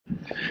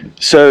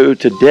So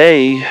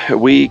today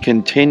we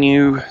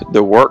continue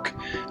the work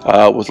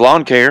with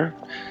lawn care.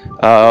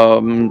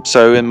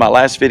 So in my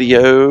last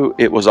video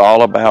it was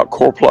all about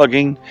core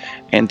plugging,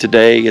 and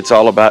today it's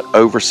all about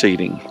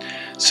overseeding.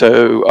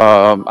 So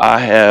I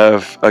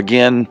have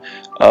again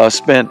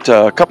spent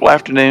a couple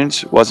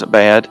afternoons, wasn't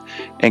bad,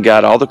 and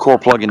got all the core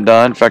plugging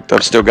done. In fact,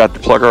 I've still got the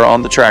plugger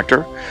on the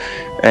tractor,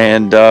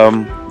 and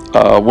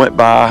went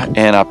by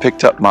and I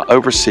picked up my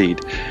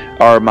overseed,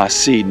 or my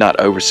seed, not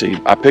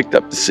overseed. I picked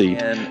up the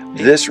seed. And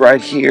this right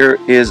here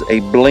is a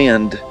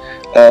blend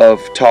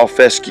of tall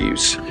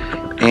fescues,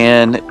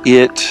 and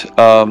it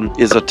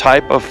is a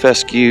type of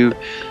fescue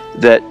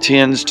that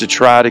tends to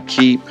try to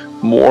keep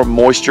more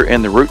moisture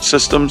in the root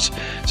systems,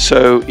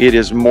 so it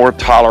is more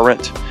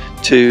tolerant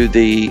to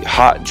the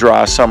hot,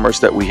 dry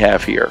summers that we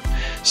have here.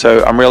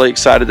 So I'm really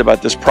excited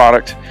about this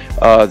product.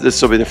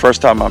 This will be the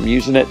first time I'm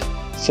using it,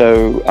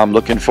 so I'm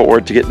looking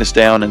forward to getting this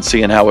down and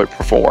seeing how it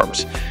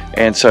performs.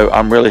 And so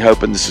I'm really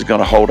hoping this is going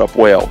to hold up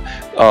well.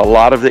 A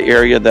lot of the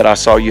area that I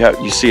saw,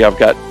 you see I've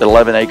got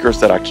 11 acres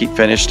that I keep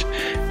finished,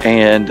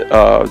 and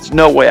there's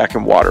no way I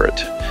can water it.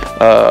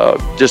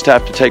 Just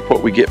have to take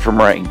what we get from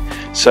rain.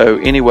 So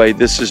anyway,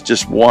 this is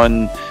just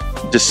one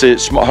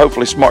decision,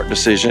 hopefully smart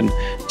decision,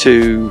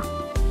 to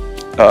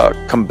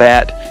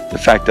combat the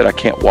fact that I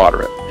can't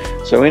water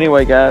it. So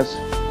anyway, guys,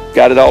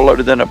 got it all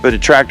loaded then up in the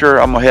tractor.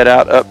 I'm gonna head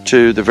out up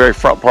to the very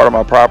front part of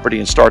my property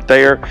and start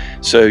there.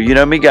 So you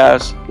know me,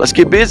 guys, let's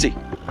get busy.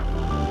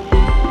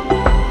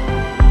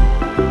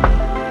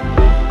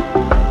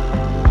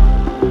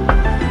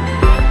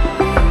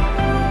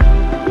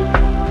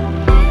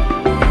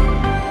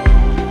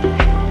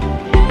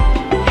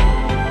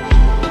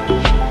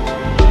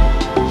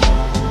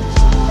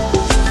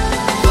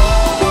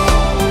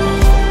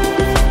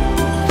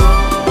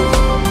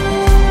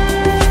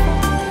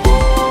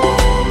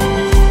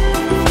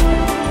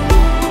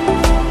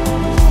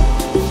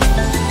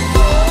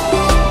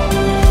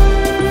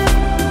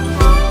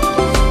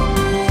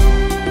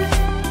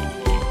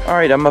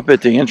 All right, I'm up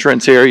at the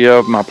entrance area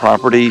of my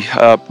property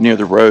up near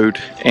the road,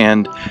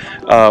 and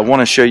I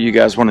want to show you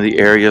guys one of the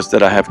areas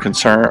that I have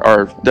concern,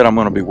 or that I'm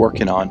going to be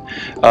working on.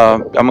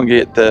 I'm going to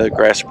get the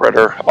grass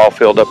spreader all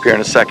filled up here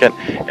in a second,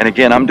 and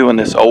again, I'm doing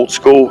this old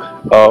school.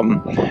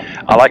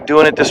 I like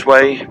doing it this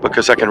way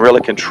because I can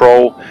really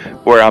control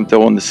where I'm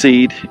throwing the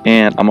seed,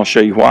 and I'm going to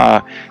show you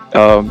why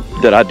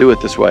that I do it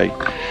this way.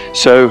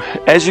 So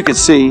as you can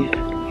see,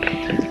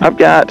 I've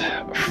got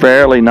a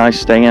fairly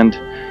nice stand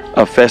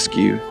of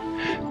fescue,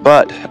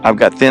 but I've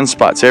got thin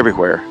spots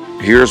everywhere.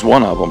 Here's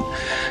one of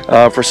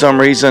them. For some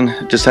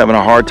reason, just having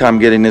a hard time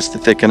getting this to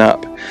thicken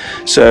up.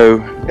 So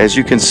as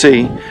you can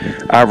see,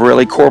 I've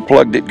really core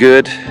plugged it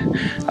good.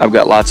 I've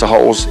got lots of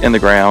holes in the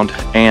ground,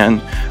 and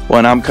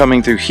when I'm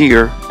coming through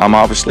here, I'm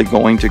obviously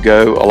going to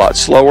go a lot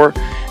slower,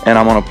 and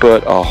I'm going to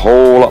put a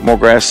whole lot more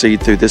grass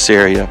seed through this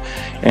area.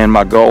 And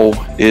my goal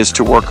is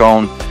to work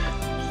on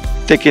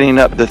thickening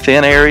up the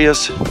thin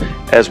areas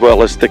as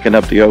well as thicken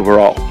up the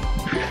overall.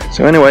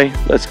 So anyway,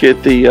 let's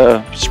get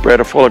the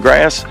spreader full of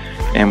grass,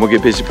 and we'll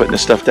get busy putting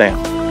this stuff down.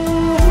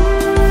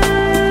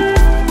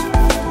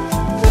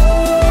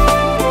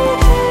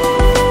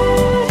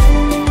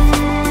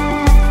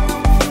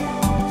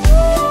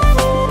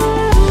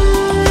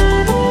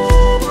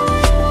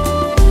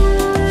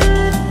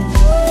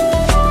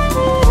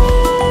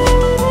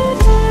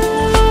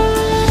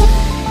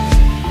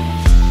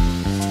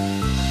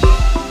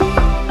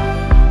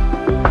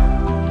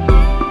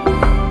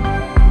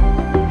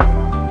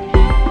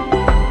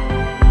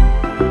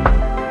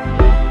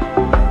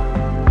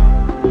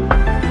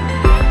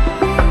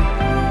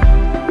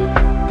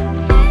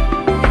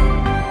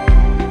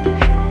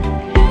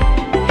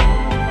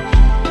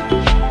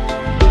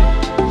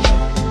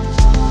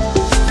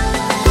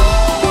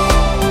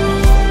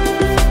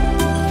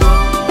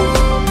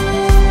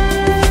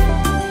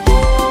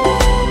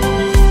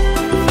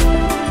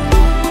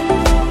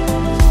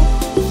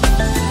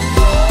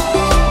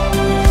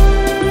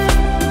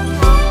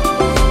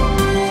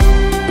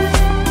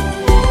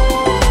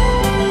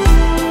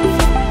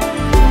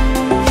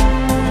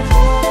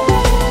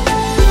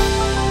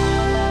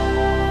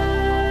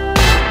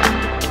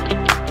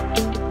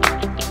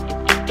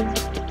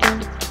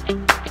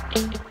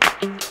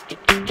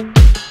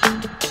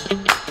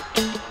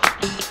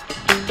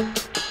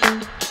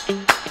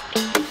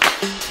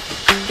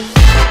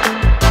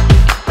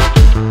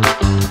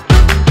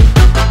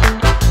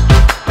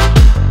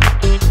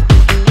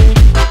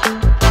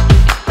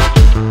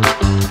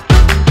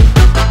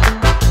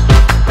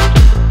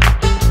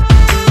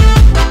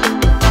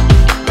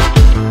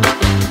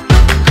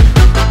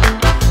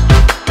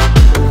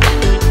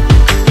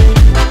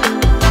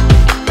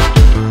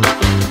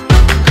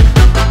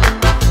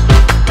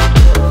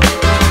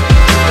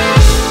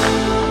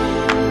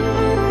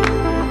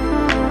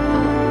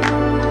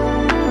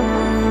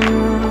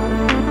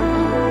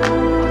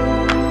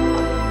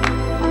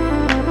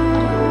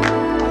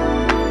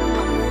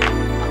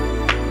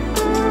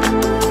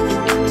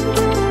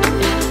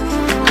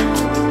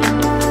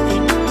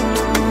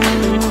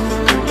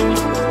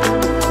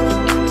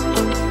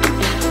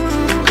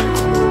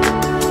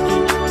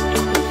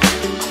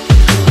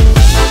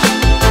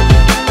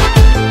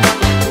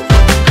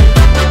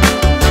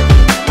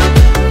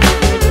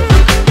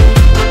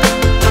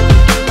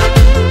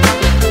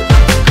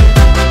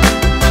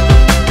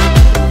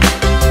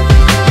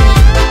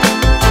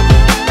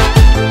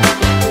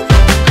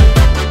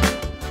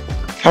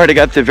 All right, I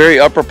got the very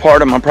upper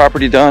part of my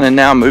property done, and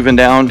now I'm moving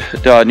down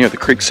near the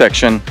creek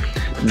section.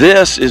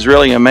 This is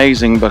really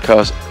amazing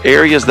because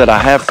areas that I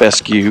have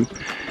fescue,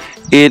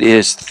 it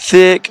is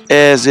thick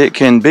as it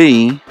can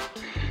be,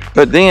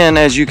 but then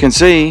as you can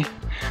see,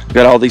 I've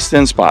got all these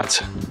thin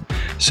spots.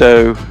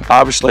 So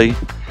obviously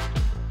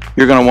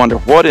you're going to wonder,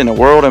 what in the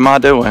world am I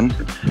doing?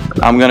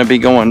 I'm going to be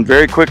going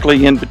very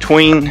quickly in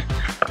between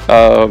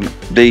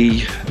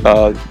the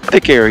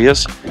thick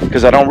areas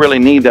because I don't really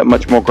need that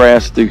much more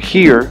grass through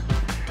here.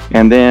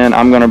 And then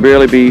I'm going to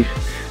really be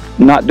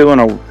not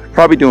doing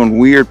probably doing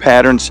weird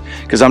patterns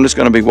because I'm just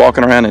going to be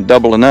walking around and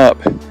doubling up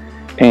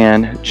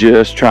and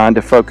just trying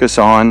to focus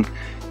on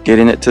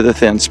getting it to the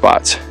thin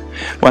spots.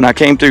 When I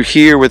came through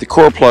here with the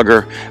core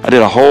plugger, I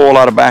did a whole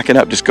lot of backing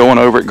up, just going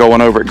over it,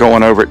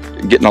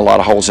 getting a lot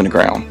of holes in the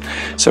ground.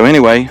 So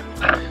anyway,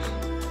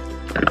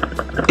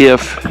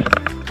 if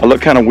I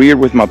look kind of weird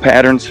with my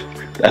patterns,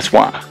 that's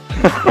why.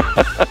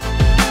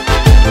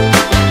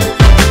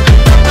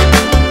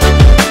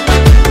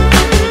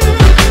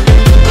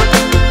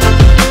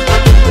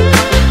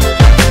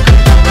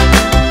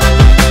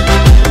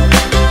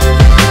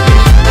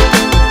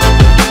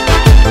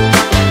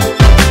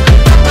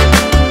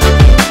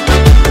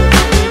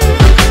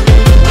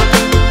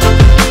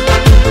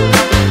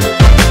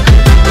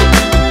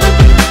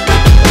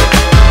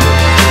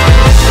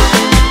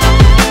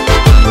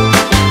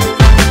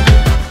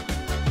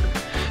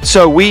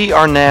 So we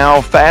are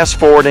now fast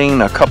forwarding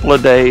a couple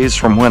of days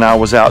from when I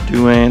was out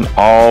doing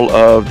all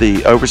of the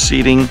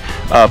overseeding,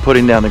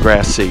 putting down the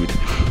grass seed.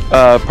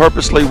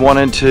 Purposely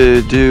wanted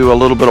to do a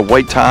little bit of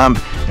wait time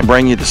and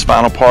bring you this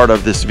final part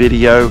of this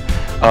video.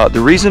 The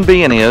reason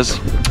being is,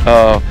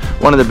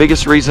 one of the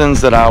biggest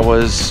reasons that I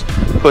was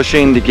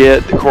pushing to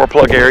get the core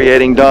plug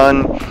aerating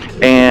done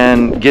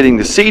and getting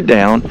the seed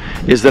down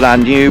is that I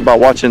knew by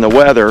watching the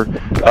weather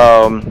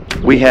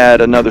we had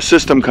another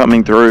system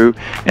coming through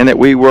and that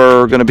we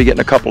were going to be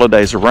getting a couple of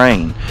days of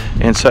rain,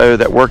 and so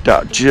that worked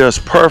out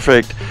just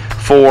perfect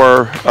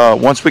for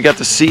once we got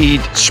the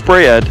seed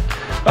spread,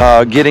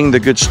 getting the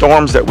good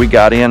storms that we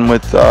got in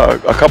with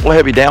a couple of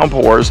heavy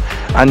downpours.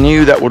 I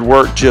knew that would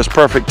work just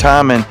perfect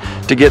timing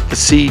to get the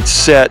seed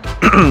set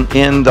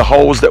in the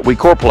holes that we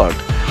core plugged.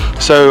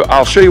 So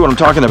I'll show you what I'm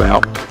talking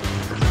about.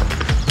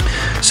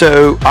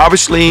 So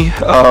obviously,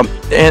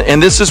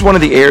 and this is one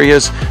of the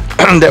areas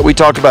that we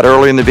talked about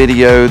earlier in the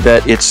video,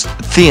 that it's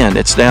thin.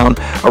 It's down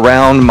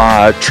around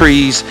my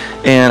trees,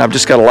 and I've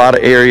just got a lot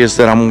of areas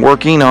that I'm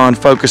working on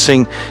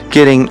focusing,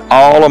 getting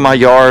all of my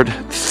yard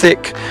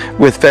thick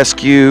with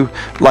fescue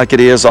like it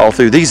is all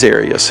through these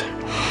areas.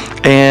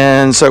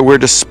 And so we're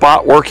just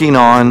spot working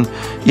on,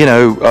 you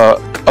know,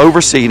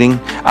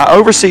 overseeding. I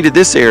overseeded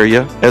this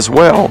area as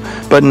well,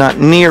 but not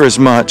near as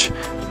much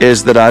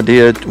is that I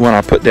did when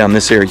I put down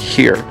this area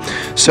here.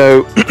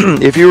 So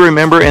if you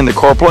remember in the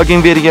core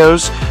plugging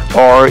videos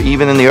or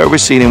even in the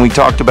overseeding, we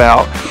talked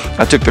about,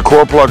 I took the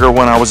core plugger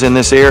when I was in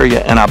this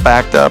area and I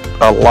backed up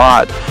a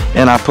lot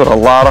and I put a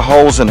lot of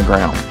holes in the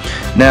ground.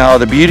 Now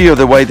the beauty of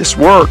the way this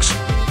works,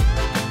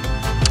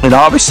 and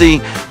obviously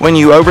when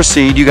you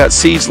overseed, you got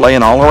seeds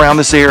laying all around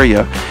this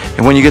area,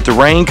 and when you get the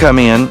rain come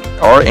in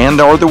or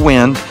the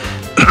wind,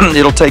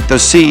 it'll take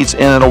those seeds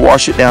and it'll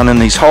wash it down in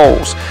these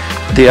holes.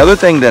 The other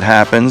thing that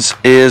happens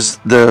is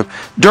the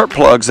dirt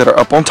plugs that are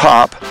up on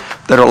top,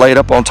 that are laid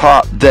up on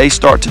top, they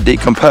start to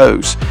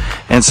decompose.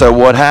 And so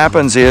what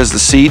happens is the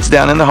seeds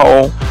down in the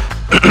hole,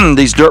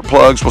 these dirt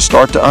plugs will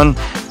start to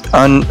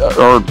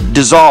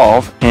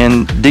dissolve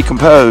and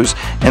decompose,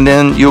 and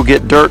then you'll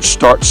get dirt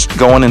starts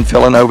going and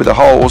filling over the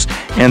holes,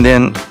 and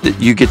then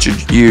you get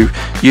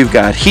you've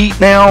got heat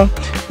now,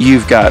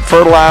 you've got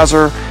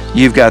fertilizer,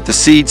 you've got the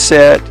seed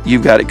set,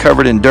 you've got it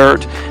covered in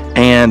dirt,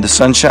 and the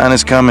sunshine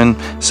is coming,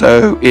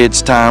 so it's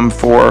time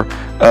for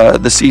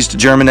the seeds to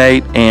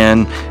germinate.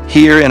 And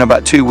here in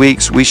about 2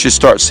 weeks we should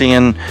start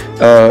seeing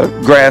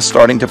grass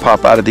starting to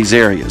pop out of these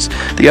areas.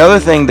 The other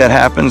thing that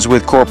happens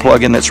with core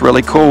plugging that's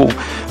really cool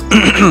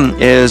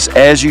is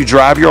as you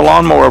drive your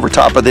lawnmower over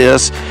top of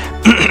this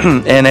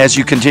and as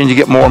you continue to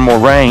get more and more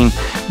rain,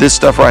 this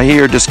stuff right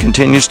here just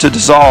continues to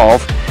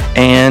dissolve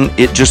and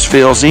it just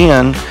fills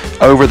in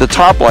over the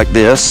top like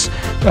this,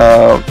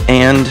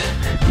 and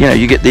you know,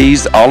 you get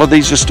these, all of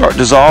these just start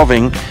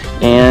dissolving,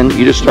 and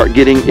you just start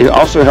getting, it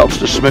also helps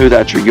to smooth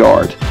out your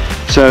yard.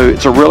 So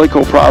it's a really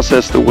cool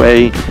process the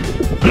way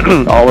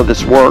all of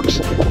this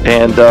works,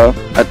 and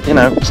you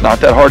know, it's not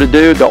that hard to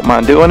do. Don't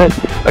mind doing it.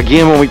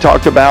 Again, when we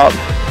talked about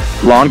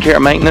lawn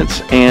care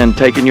maintenance and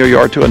taking your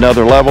yard to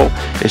another level,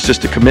 it's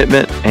just a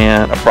commitment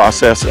and a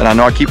process, and I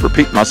know I keep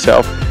repeating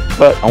myself,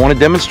 but I want to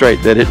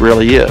demonstrate that it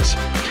really is.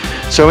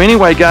 So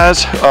anyway,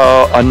 guys,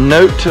 a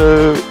note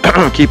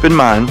to keep in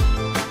mind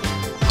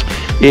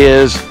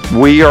is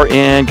we are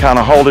in kind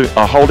of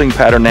a holding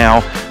pattern now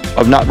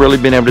of not really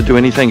being able to do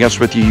anything else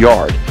with your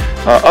yard.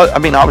 I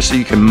mean, obviously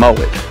you can mow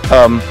it,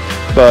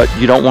 but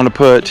you don't want to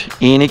put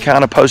any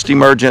kind of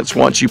post-emergence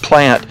once you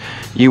plant.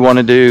 You want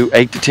to do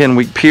 8 to 10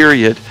 week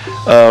period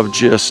of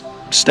just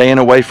staying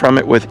away from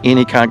it with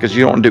any kind, because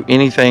you don't do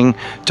anything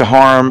to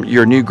harm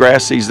your new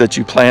grass seeds that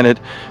you planted.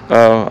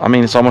 I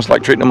mean, it's almost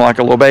like treating them like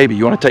a little baby.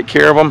 You want to take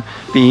care of them,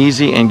 be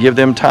easy, and give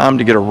them time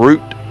to get a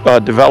root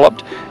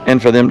developed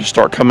and for them to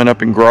start coming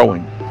up and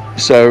growing.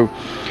 So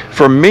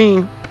for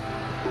me,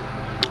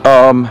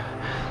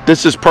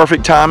 this is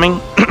perfect timing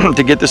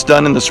to get this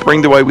done in the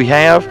spring the way we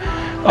have.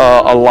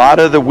 A lot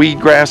of the weed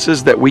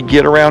grasses that we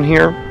get around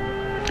here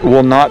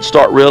will not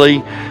start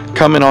really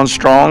coming on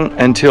strong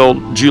until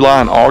July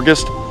and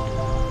August.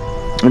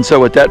 And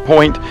so at that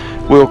point,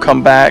 we'll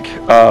come back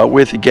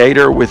with the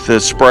gator, with the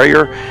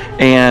sprayer,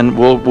 and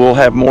we'll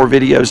have more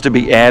videos to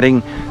be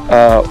adding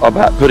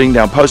about putting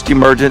down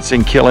post-emergence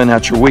and killing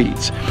out your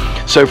weeds.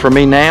 So for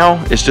me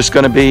now, it's just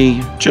going to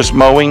be just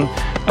mowing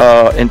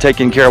and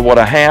taking care of what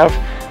I have.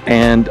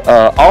 And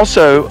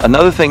also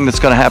another thing that's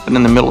going to happen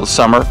in the middle of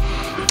summer,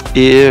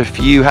 if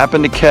you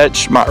happen to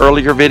catch my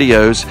earlier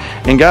videos,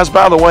 and guys,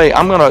 by the way,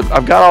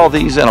 I've got all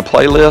these in a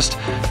playlist,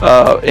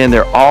 and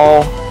they're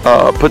all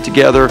put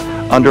together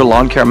under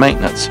lawn care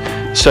maintenance.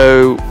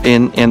 So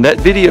in that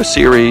video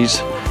series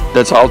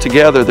that's all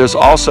together, there's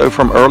also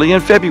from early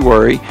in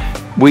February,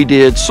 we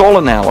did soil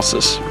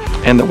analysis.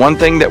 And the one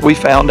thing that we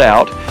found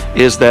out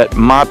is that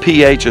my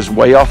pH is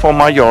way off on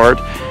my yard,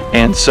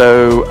 and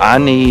so I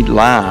need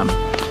lime.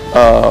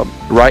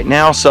 Right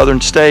now,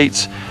 southern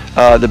states,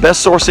 the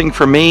best sourcing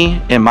for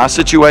me in my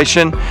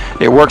situation,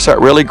 it works out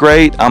really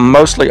great. I'm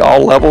mostly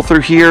all level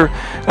through here.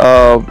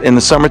 In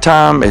the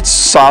summertime, it's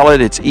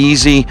solid, it's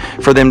easy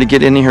for them to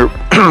get in here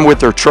with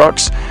their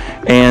trucks.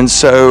 And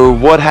so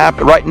what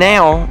happened right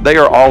now, they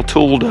are all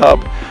tooled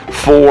up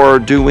for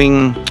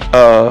doing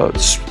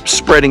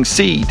spreading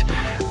seed.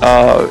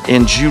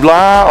 In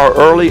July or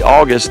early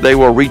August, they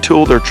will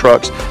retool their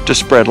trucks to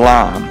spread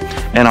lime.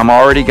 And I'm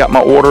already got my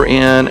order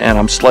in, and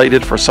I'm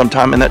slated for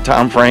sometime in that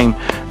time frame.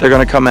 They're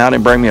going to come out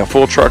and bring me a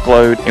full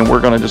truckload, and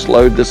we're going to just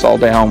load this all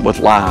down with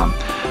lime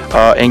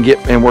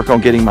and work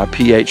on getting my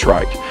pH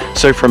right.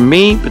 So for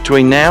me,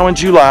 between now and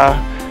July,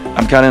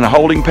 I'm kind of in a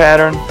holding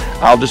pattern.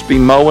 I'll just be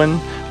mowing.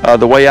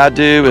 The way I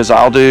do is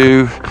I'll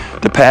do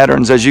the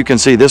patterns as you can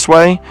see this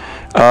way,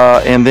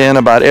 and then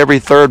about every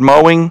third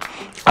mowing,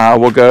 I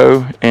will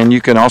go, and you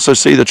can also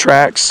see the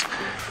tracks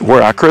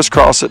where I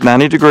crisscross at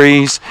 90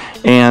 degrees,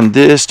 and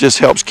this just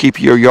helps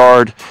keep your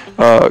yard,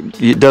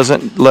 it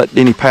doesn't let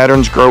any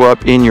patterns grow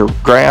up in your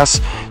grass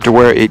to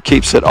where it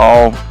keeps it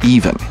all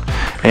even.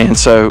 And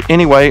so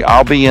anyway,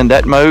 I'll be in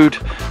that mode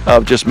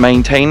of just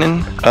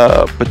maintaining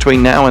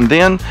between now and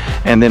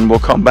then we'll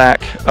come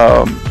back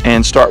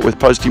and start with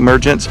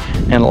post-emergence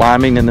and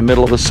liming in the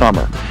middle of the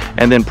summer.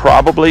 And then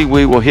probably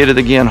we will hit it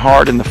again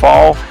hard in the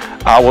fall.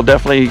 I will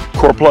definitely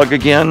core plug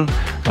again.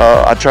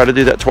 I try to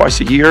do that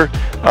twice a year.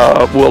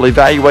 We'll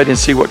evaluate and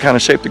see what kind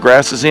of shape the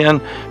grass is in,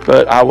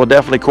 but I will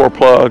definitely core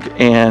plug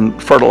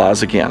and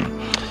fertilize again.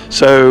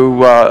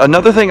 So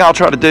another thing I'll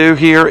try to do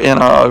here in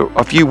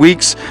a few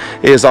weeks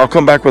is I'll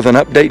come back with an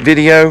update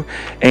video,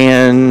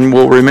 and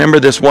we'll remember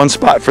this one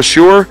spot for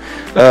sure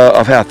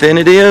of how thin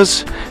it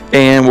is,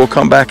 and we'll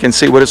come back and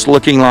see what it's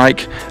looking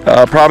like.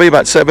 Probably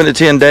about 7 to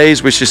 10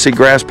 days we should see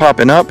grass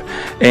popping up,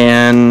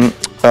 and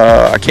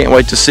I can't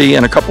wait to see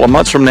in a couple of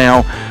months from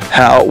now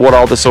what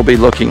all this will be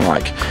looking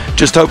like.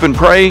 Just hope and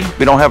pray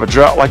we don't have a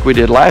drought like we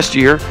did last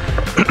year.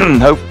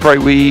 Hope and pray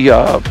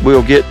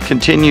we'll get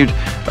continued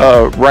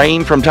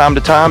rain from time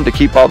to time to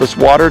keep all this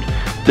watered.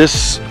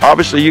 This,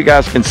 obviously you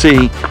guys can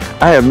see,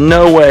 I have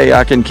no way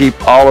I can keep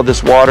all of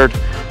this watered,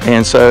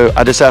 and so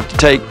I just have to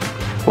take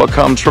what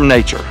comes from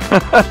nature.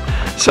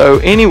 So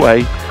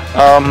anyway,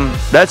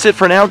 that's it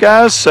for now,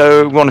 guys.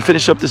 So we want to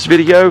finish up this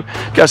video.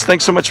 Guys,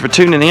 thanks so much for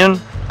tuning in.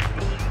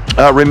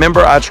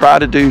 Remember, I try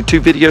to do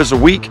 2 videos a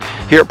week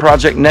here at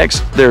Project Next.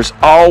 There's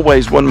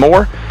always one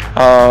more,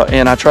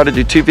 and I try to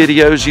do 2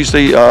 videos,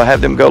 usually have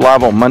them go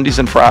live on Mondays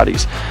and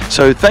Fridays.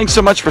 So thanks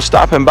so much for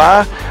stopping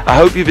by. I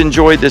hope you've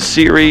enjoyed this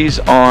series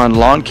on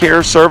lawn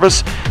care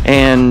service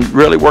and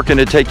really working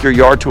to take your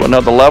yard to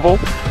another level.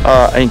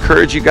 I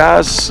encourage you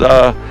guys,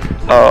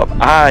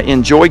 I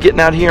enjoy getting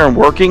out here and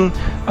working.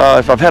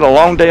 If I've had a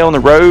long day on the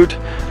road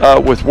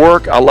with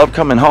work, I love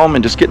coming home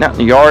and just getting out in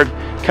the yard.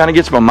 Kind of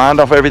gets my mind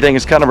off everything.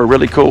 It's kind of a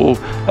really cool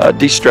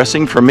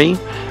de-stressing for me.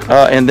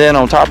 And then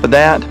on top of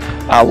that,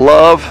 I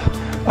love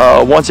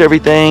once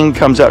everything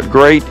comes out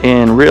great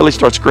and really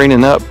starts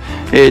greening up,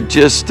 it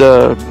just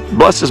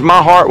blesses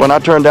my heart when I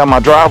turn down my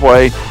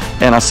driveway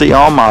and I see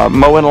all my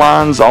mowing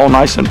lines all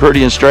nice and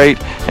pretty and straight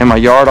and my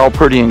yard all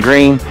pretty and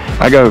green.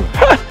 I go,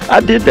 ha, I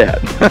did that.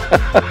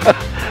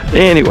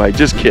 Anyway,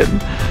 just kidding.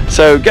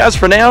 So guys,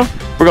 for now,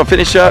 we're gonna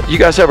finish up. You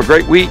guys have a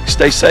great week.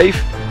 Stay safe.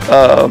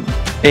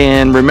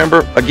 And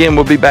remember, again,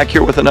 we'll be back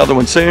here with another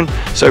one soon.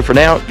 So for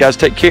now, guys,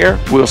 take care.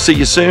 We'll see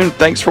you soon.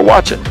 Thanks for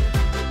watching.